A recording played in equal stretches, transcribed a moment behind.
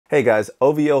Hey guys,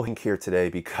 OVO Hink here today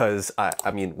because,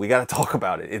 I mean, we gotta talk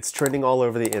about it. It's trending all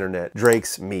over the internet.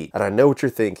 Drake's meat. And I know what you're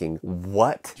thinking.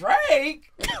 What?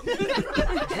 Drake?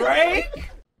 Drake?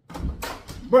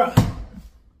 Bruh.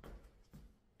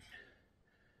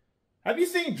 Have you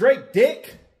seen Drake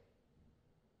dick?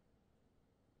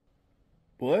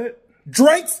 What?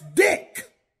 Drake's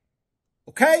dick!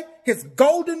 Okay? His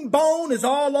golden bone is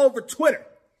all over Twitter.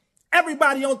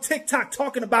 Everybody on TikTok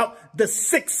talking about the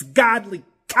six godly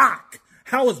cock.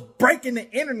 How it's breaking the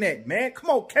internet, man. Come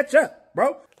on, catch up,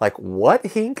 bro. Like, what,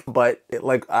 Hink? But,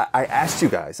 I asked you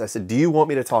guys. I said, do you want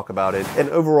me to talk about it? And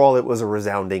overall, it was a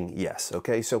resounding yes,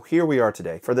 okay? So here we are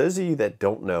today. For those of you that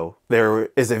don't know, there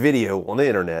is a video on the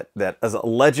internet that is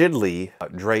allegedly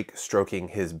Drake stroking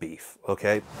his beef,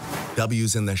 okay?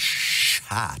 W's in the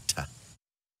shot.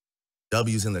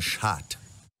 W's in the shot.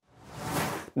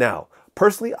 Now,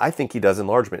 personally, I think he does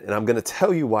enlargement, and I'm going to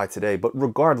tell you why today, but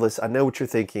regardless, I know what you're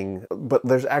thinking, but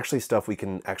there's actually stuff we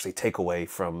can actually take away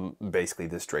from basically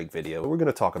this Drake video. We're going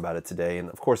to talk about it today, and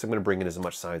of course I'm going to bring in as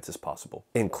much science as possible,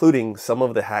 including some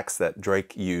of the hacks that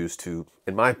Drake used to,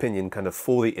 in my opinion, kind of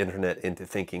fool the internet into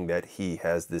thinking that he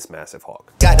has this massive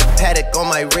hog. Got the paddock on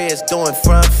my wrist, doing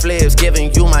front flips,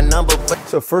 giving you my number.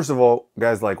 So first of all,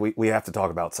 guys, like we have to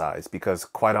talk about size because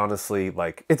quite honestly,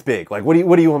 like it's big. Like what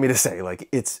do you want me to say? Like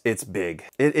it's big.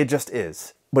 It just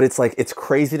is. But it's like, it's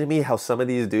crazy to me how some of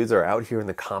these dudes are out here in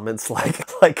the comments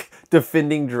like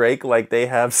defending Drake like they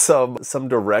have some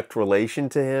direct relation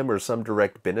to him or some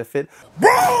direct benefit. Bro!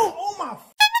 Oh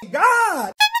my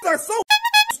God! They're so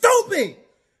stupid!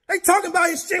 They talking about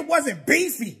his shit wasn't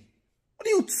beefy. What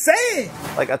are you saying?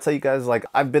 Like, I tell you guys, like,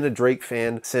 I've been a Drake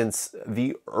fan since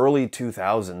the early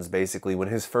 2000s, basically, when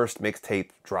his first mixtape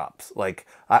drops. Like,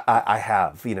 I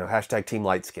have, you know, hashtag Team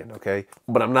Lightskin, okay?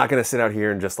 But I'm not gonna sit out here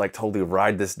and just, like, totally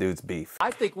ride this dude's beef. I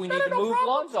think we need to move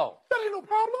Lonzo. That ain't no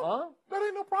problem. Huh? That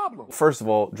ain't no problem. First of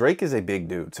all, Drake is a big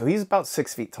dude, so he's about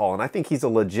 6 feet tall, and I think he's a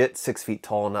legit 6 feet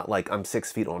tall, not like I'm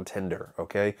 6 feet on Tinder,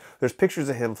 okay? There's pictures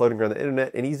of him floating around the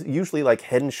internet, and he's usually, like,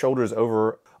 head and shoulders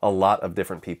over a lot of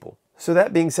different people. So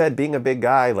that being said, being a big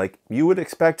guy, like, you would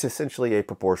expect essentially a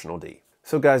proportional D.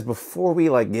 So guys, before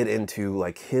we like get into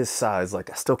like his size,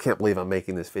 like I still can't believe I'm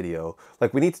making this video,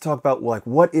 like we need to talk about like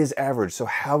what is average. So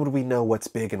how would we know what's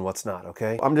big and what's not,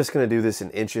 okay? I'm just gonna do this in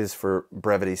inches for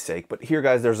brevity's sake, but here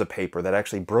guys, there's a paper that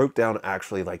actually broke down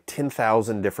actually like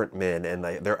 10,000 different men and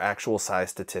their actual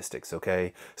size statistics,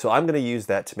 okay? So I'm gonna use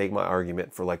that to make my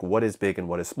argument for like what is big and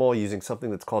what is small using something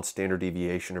that's called standard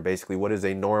deviation, or basically what is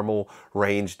a normal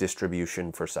range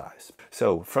distribution for size.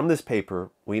 So from this paper,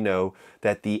 we know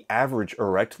that the average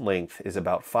erect length is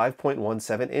about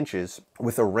 5.17 inches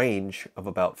with a range of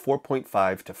about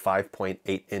 4.5 to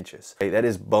 5.8 inches. Okay, that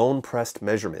is bone pressed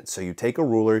measurement. So you take a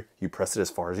ruler, you press it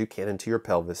as far as you can into your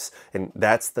pelvis, and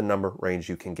that's the number range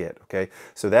you can get, okay?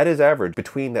 So that is average.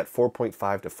 Between that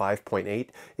 4.5 to 5.8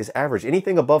 is average.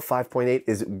 Anything above 5.8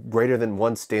 is greater than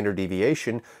one standard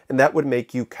deviation, and that would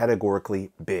make you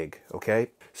categorically big,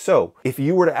 okay? So if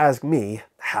you were to ask me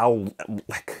how,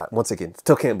 like, once again,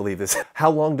 still can't believe this. How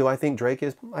long do I think Drake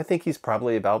is? I think he's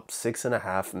probably about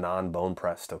 6.5 non-bone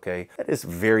pressed, okay? That is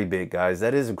very big, guys.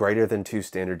 That is greater than 2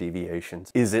 standard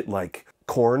deviations. Is it like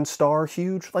corn star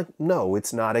huge? Like, no,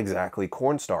 it's not exactly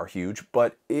corn star huge,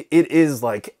 but it is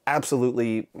like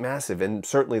absolutely massive. And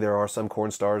certainly there are some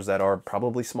corn stars that are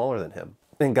probably smaller than him.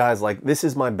 And guys, like, this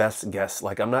is my best guess.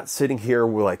 Like, I'm not sitting here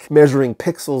with, like, measuring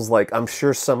pixels like I'm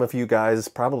sure some of you guys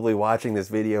probably watching this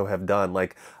video have done.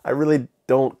 Like, I really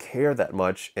don't care that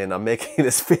much, and I'm making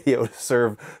this video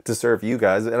to serve you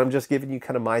guys, and I'm just giving you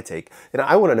kind of my take. And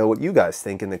I want to know what you guys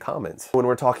think in the comments. When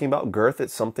we're talking about girth,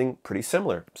 it's something pretty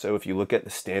similar. So if you look at the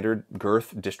standard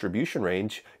girth distribution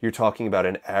range, you're talking about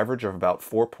an average of about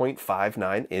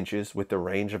 4.59 inches with the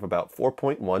range of about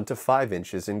 4.1 to 5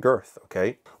 inches in girth,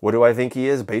 okay? What do I think he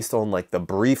is based on like the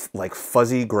brief, like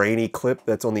fuzzy, grainy clip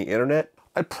that's on the internet?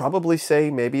 I'd probably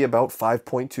say maybe about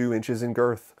 5.2 inches in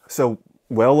girth. So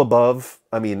well above,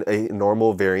 I mean, a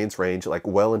normal variance range, like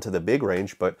well into the big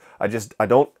range, but I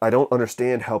don't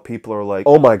understand how people are like,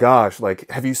 oh my gosh,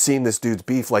 like, have you seen this dude's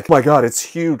beef? Like, oh my God, it's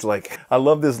huge. Like, I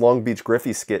love this Long Beach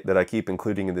Griffey skit that I keep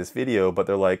including in this video, but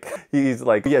they're like, he's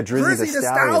like, yeah, Drizzy the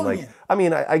Stallion. Like, I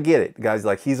mean, I get it, guys,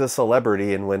 like, he's a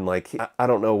celebrity, and when, like, I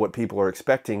don't know what people are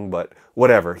expecting, but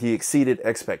whatever, he exceeded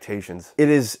expectations. It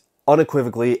is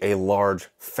unequivocally a large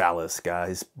phallus,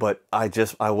 guys, but I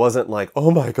wasn't like,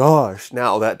 oh my gosh.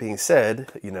 Now, that being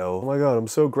said, you know, oh my God, I'm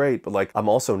so great, but like, I'm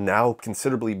also now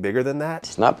considerably bigger than that.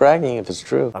 It's not bragging if it's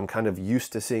true. I'm kind of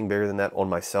used to seeing bigger than that on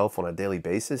myself on a daily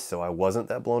basis, so I wasn't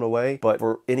that blown away. But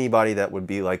for anybody that would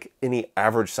be like, any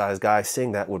average size guy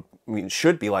seeing that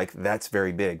should be like, that's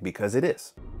very big, because it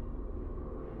is.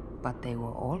 But they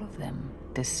were all of them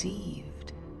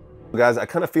deceived. Guys, I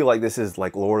kind of feel like this is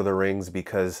like Lord of the Rings,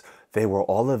 because they were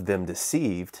all of them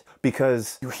deceived,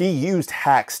 because he used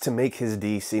hacks to make his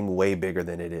D seem way bigger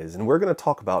than it is. And we're going to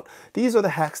talk about, these are the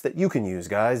hacks that you can use,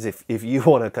 guys, if you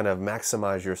want to kind of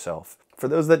maximize yourself. For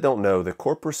those that don't know, the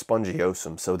corpus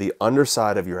spongiosum, so the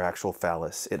underside of your actual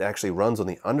phallus, it actually runs on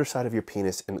the underside of your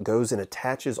penis and goes and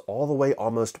attaches all the way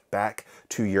almost back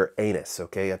to your anus,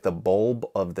 okay? At the bulb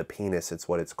of the penis, it's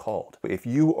what it's called. If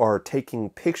you are taking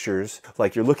pictures,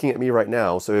 like you're looking at me right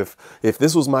now, so if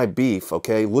this was my beef,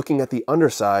 okay, looking at the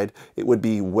underside, it would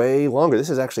be way longer.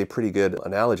 This is actually a pretty good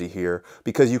analogy here,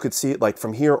 because you could see it like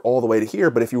from here all the way to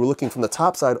here, but if you were looking from the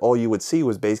top side, all you would see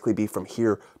was basically be from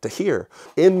here to here.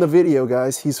 In the video,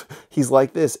 guys, he's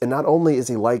like this, and not only is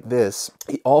he like this,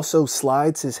 he also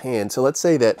slides his hand. So let's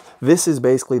say that this is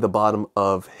basically the bottom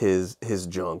of his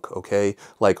junk, okay,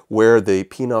 like where the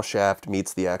penile shaft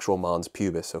meets the actual mons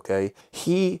pubis, okay.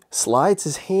 He slides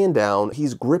his hand down,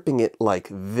 he's gripping it like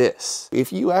this.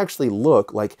 If you actually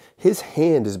look, like his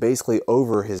hand is basically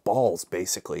over his balls,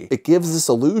 basically. It gives this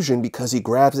illusion because he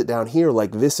grabs it down here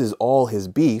like this is all his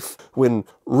beef, when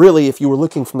really, if you were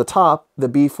looking from the top, the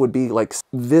beef would be like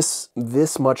this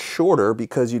much shorter,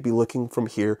 because you'd be looking from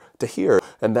here to here,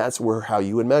 and that's how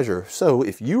you would measure. So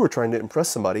if you were trying to impress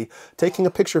somebody, taking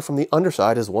a picture from the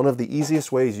underside is one of the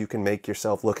easiest ways you can make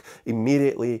yourself look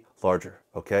immediately larger,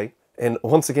 okay? And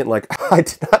once again, like, I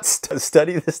did not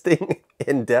study this thing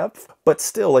in depth, but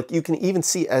still, like, you can even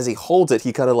see as he holds it,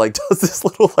 he kind of like does this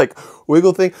little like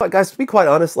wiggle thing. But guys, to be quite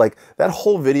honest, like that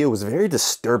whole video was very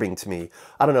disturbing to me.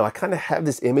 I don't know, I kind of have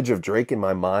this image of Drake in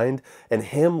my mind, and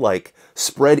him like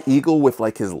spread eagle with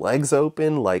like his legs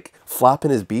open, like flopping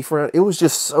his beef around. It was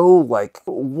just so like,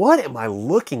 what am I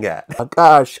looking at? Oh,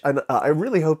 gosh, I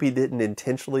really hope he didn't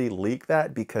intentionally leak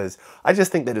that, because I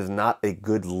just think that is not a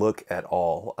good look at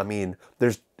all. I mean,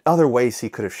 there's other ways he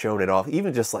could have shown it off,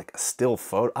 even just like a still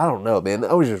photo. I don't know, man,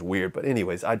 that was just weird. But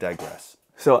anyways, I digress.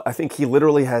 So I think he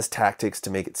literally has tactics to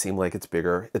make it seem like it's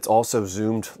bigger. It's also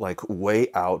zoomed like way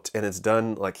out, and it's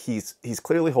done like he's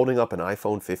clearly holding up an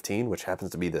iPhone 15, which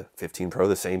happens to be the 15 Pro,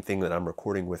 the same thing that I'm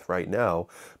recording with right now.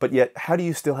 But yet, how do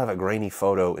you still have a grainy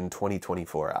photo in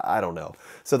 2024? I don't know.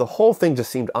 So the whole thing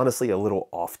just seemed honestly a little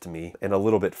off to me and a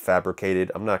little bit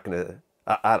fabricated. I'm not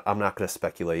gonna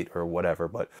speculate or whatever,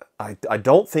 but I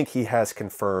don't think he has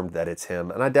confirmed that it's him,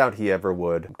 and I doubt he ever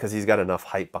would, because he's got enough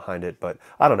hype behind it. But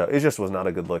I don't know, it just was not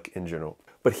a good look in general.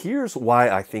 But here's why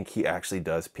I think he actually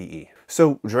does PE.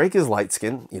 So Drake is light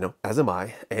skinned, you know, as am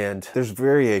I, and there's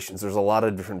variations. There's a lot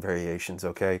of different variations,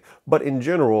 okay? But in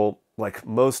general, like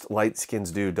most light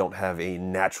skins don't have a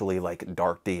naturally like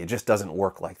dark D. It just doesn't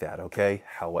work like that, okay?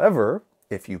 However,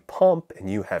 if you pump and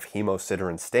you have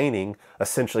hemosiderin staining,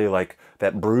 essentially like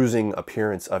that bruising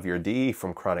appearance of your D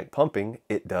from chronic pumping,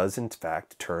 it does in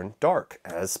fact turn dark,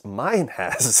 as mine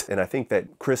has. And I think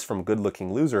that Chris from Good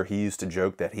Looking Loser, he used to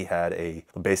joke that he had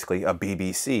basically a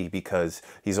BBC, because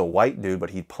he's a white dude,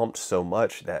 but he pumped so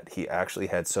much that he actually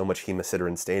had so much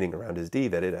hemosiderin staining around his D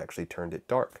that it actually turned it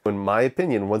dark. In my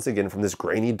opinion, once again, from this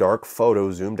grainy dark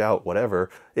photo, zoomed out, whatever,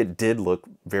 it did look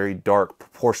very dark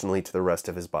proportionally to the rest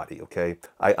of his body, okay?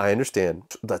 I understand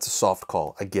that's a soft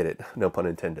call. I get it, no pun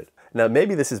intended. Now,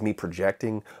 maybe this is me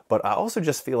projecting, but I also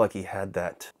just feel like he had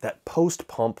that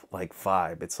post-pump like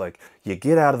vibe. It's like you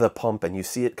get out of the pump and you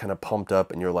see it kind of pumped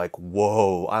up and you're like,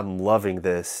 whoa, I'm loving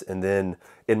this. And then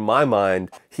in my mind,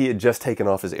 he had just taken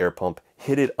off his air pump,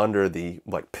 hid it under the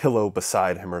like pillow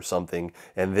beside him or something,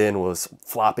 and then was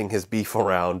flopping his beef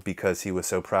around because he was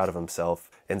so proud of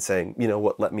himself and saying, you know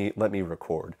what, let me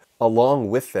record. Along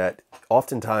with that,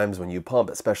 oftentimes when you pump,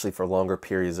 especially for longer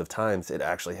periods of times, it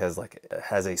actually has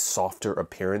a softer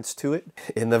appearance to it.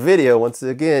 In the video, once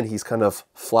again, he's kind of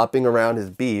flopping around his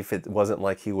beef. It wasn't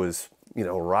like he was, you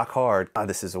know, rock hard.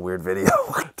 This is a weird video.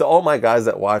 To all my guys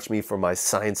that watch me for my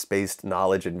science-based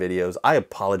knowledge and videos, I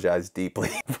apologize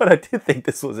deeply, but I did think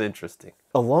this was interesting.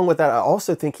 Along with that, I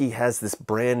also think he has this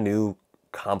brand new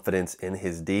confidence in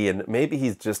his D, and maybe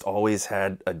he's just always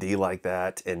had a D like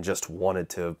that and just wanted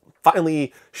to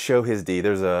finally show his D.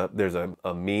 There's a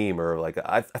meme, or like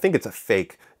I think it's a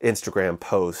fake Instagram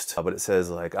post, but it says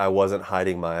like, I wasn't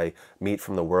hiding my meat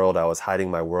from the world, I was hiding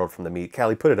my world from the meat.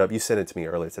 Callie, put it up. You sent it to me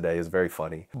earlier today. It was very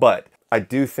funny. But I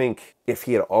do think if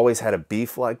he had always had a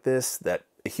beef like this, that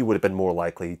he would have been more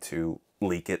likely to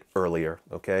leak it earlier,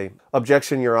 okay?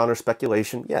 Objection, Your Honor,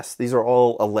 speculation. Yes, these are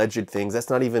all alleged things. That's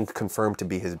not even confirmed to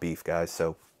be his beef, guys.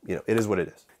 So, you know, it is what it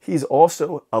is. He's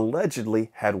also allegedly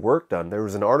had work done. There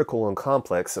was an article on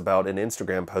Complex about an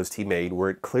Instagram post he made where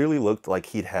it clearly looked like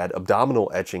he'd had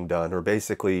abdominal etching done, or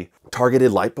basically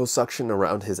targeted liposuction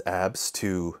around his abs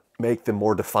to make them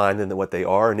more defined than what they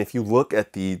are. And if you look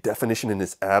at the definition in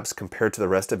his abs compared to the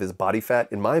rest of his body fat,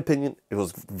 in my opinion, it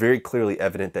was very clearly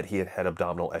evident that he had had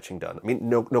abdominal etching done. I mean,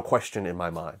 no question in my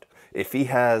mind. If he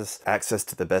has access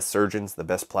to the best surgeons, the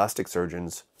best plastic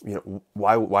surgeons, you know,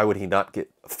 why would he not get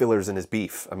fillers in his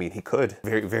beef? I mean, he could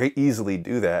very easily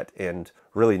do that, and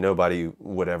really nobody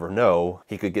would ever know.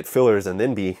 He could get fillers and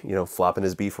then be, you know, flopping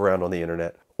his beef around on the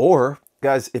internet. Or,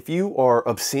 guys, if you are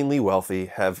obscenely wealthy,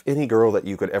 have any girl that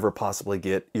you could ever possibly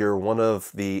get, you're one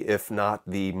of the, if not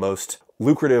the most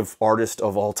lucrative artist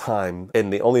of all time,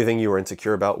 and the only thing you were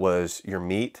insecure about was your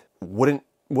meat, wouldn't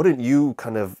you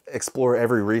kind of explore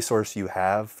every resource you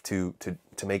have to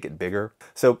make it bigger?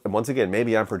 So once again,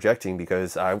 maybe I'm projecting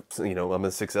because I'm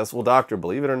a successful doctor,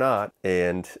 believe it or not,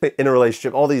 and in a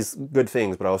relationship, all these good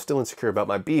things, but I was still insecure about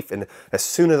my beef. And as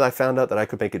soon as I found out that I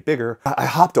could make it bigger, I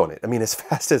hopped on it. I mean, as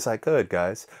fast as I could,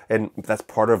 guys. And that's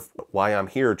part of why I'm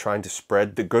here, trying to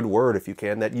spread the good word, if you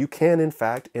can, that you can in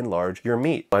fact enlarge your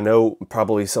meat. I know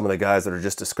probably some of the guys that are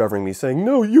just discovering me saying,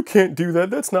 no, you can't do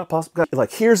that. That's not possible.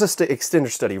 Like, here's a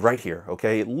extender study right here,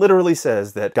 okay? It literally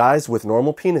says that guys with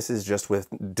normal penises, just with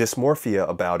dysmorphia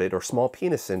about it, or small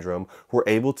penis syndrome, were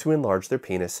able to enlarge their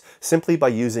penis simply by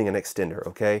using an extender,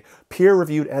 okay?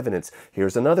 Peer-reviewed evidence.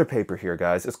 Here's another paper here,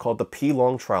 guys. It's called the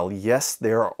P-Long trial. Yes,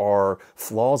 there are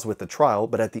flaws with the trial,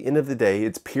 but at the end of the day,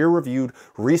 it's peer-reviewed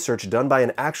research done by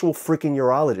an actual freaking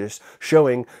urologist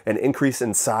showing an increase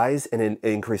in size and an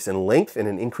increase in length and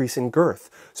an increase in girth.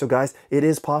 So guys, it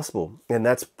is possible, and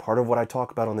that's part of what I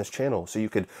talk about on this channel. So you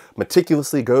could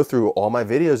meticulously go through all my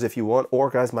videos if you want, or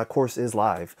guys, my course is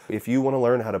live. If you want to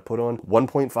learn how to put on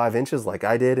 1.5 inches like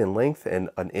I did in length and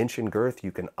an inch in girth,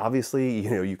 you can obviously,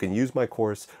 you can use my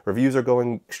course. Reviews are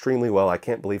going extremely well. I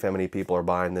can't believe how many people are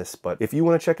buying this, but if you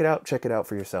want to check it out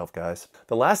for yourself, guys.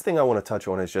 The last thing I want to touch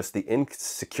on is just the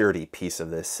insecurity piece of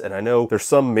this. And I know there's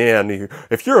some man,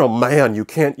 if you're a man, you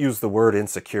can't use the word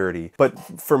insecurity. But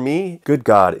for me, good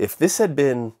God, if this had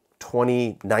been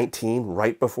 2019,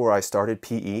 right before I started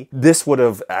PE, this would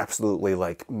have absolutely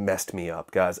like messed me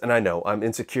up, guys. And I know I'm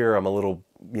insecure, I'm a little,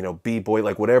 b-boy,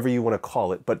 like whatever you want to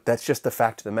call it, but that's just the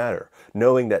fact of the matter.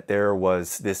 Knowing that there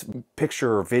was this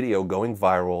picture or video going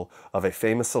viral of a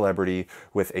famous celebrity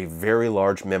with a very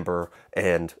large member,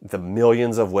 and the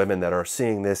millions of women that are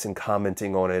seeing this and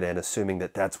commenting on it and assuming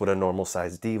that that's what a normal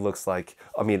size D looks like,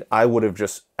 I mean, I would have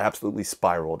just absolutely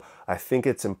spiraled. I think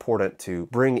it's important to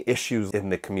bring issues in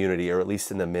the community, or at least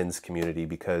in the men's community,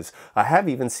 because I have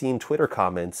even seen Twitter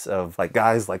comments of like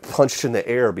guys like punched in the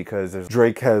air because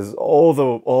Drake has all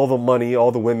the money,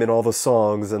 all the women, all the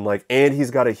songs, and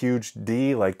he's got a huge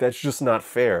D. Like, that's just not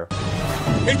fair.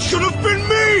 It should have been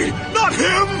me, not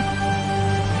him!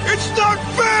 It's not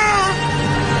fair!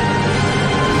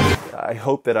 I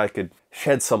hope that I could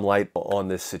shed some light on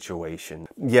this situation.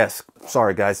 Yes,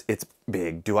 sorry guys, it's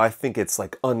big. Do I think it's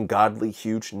like ungodly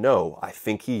huge? No. I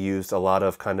think he used a lot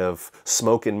of kind of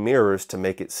smoke and mirrors to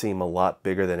make it seem a lot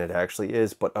bigger than it actually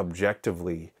is, but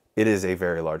objectively, it is a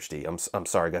very large D. I'm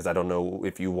sorry, guys. I don't know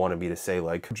if you wanted me to say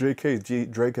like, Drake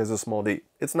has a small D.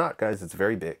 It's not, guys. It's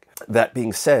very big. That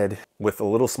being said, with a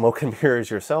little smoke and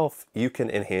mirrors yourself, you can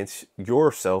enhance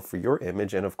yourself for your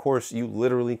image. And of course, you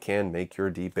literally can make your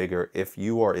D bigger if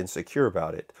you are insecure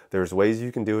about it. There's ways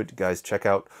you can do it. Guys, check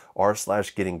out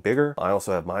r/gettingbigger. I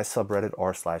also have my subreddit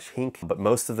r/Hink, but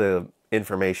most of the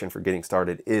information for getting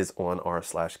started is on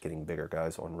r/gettingbigger,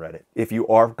 guys, on Reddit. If you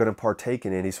are going to partake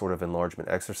in any sort of enlargement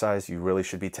exercise, you really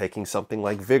should be taking something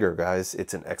like VIGOR, guys.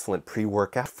 It's an excellent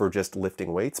pre-workout for just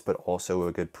lifting weights, but also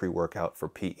a good pre-workout for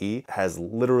PE. It has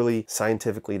literally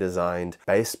scientifically designed,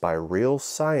 based by real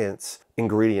science,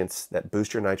 ingredients that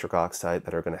boost your nitric oxide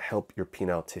that are going to help your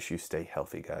penile tissue stay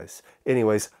healthy, guys.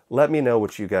 Anyways, let me know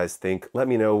what you guys think. Let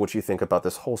me know what you think about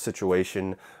this whole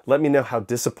situation. Let me know how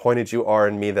disappointed you are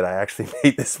in me that I actually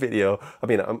made this video. I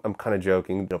mean, I'm kind of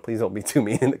joking. Please don't be too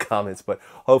mean in the comments, but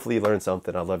hopefully you learned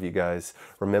something. I love you guys.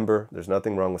 Remember, there's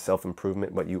nothing wrong with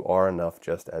self-improvement, but you are enough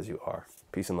just as you are.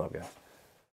 Peace and love, guys.